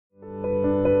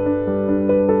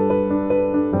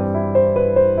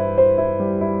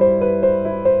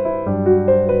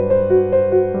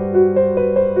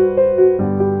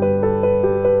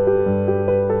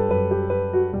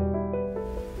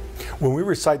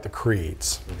recite the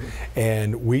creeds,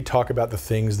 and we talk about the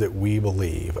things that we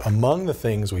believe. Among the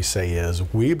things we say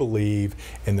is we believe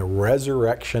in the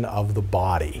resurrection of the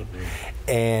body.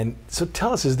 And so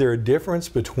tell us, is there a difference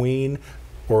between,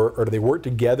 or do they work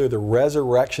together, the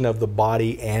resurrection of the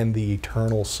body and the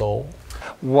eternal soul?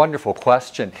 Wonderful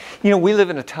question. You know, we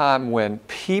live in a time when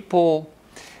people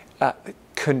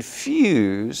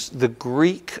confuse the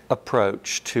Greek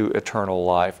approach to eternal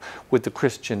life with the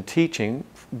Christian teaching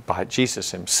by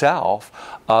Jesus himself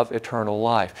of eternal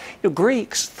life. You know,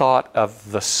 Greeks thought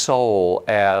of the soul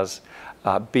as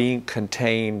being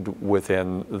contained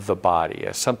within the body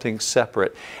as something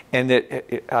separate, and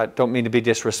I don't mean to be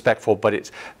disrespectful,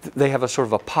 but they have a sort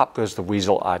of a pop goes the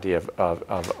weasel idea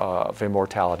of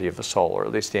immortality of the soul, or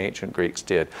at least the ancient Greeks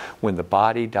did. When the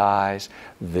body dies,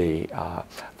 the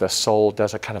soul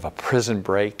does a kind of a prison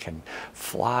break and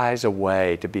flies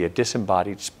away to be a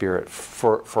disembodied spirit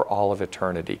for all of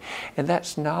eternity. And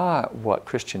that's not what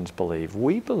Christians believe.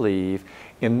 We believe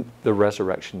in the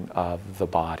resurrection of the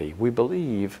body. We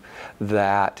believe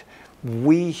that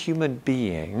we human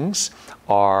beings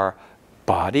are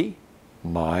body,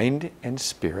 mind, and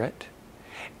spirit.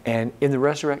 And in the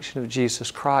resurrection of Jesus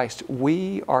Christ,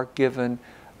 we are given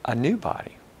a new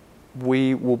body.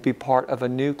 We will be part of a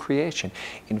new creation.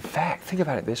 In fact, think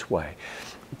about it this way.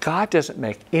 God doesn't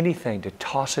make anything to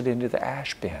toss it into the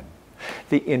ash bin.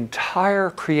 The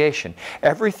entire creation,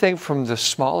 everything from the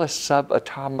smallest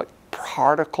subatomic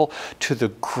particle to the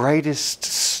greatest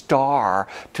star,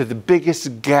 to the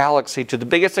biggest galaxy, to the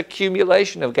biggest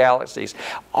accumulation of galaxies,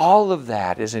 all of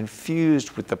that is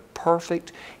infused with the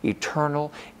perfect,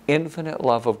 eternal, infinite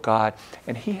love of God,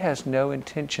 and He has no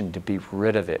intention to be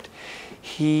rid of it.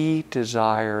 He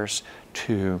desires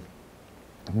to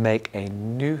make a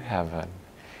new heaven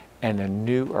and a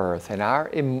new earth, and our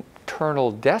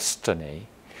eternal destiny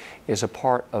is a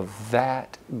part of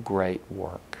that great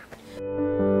work.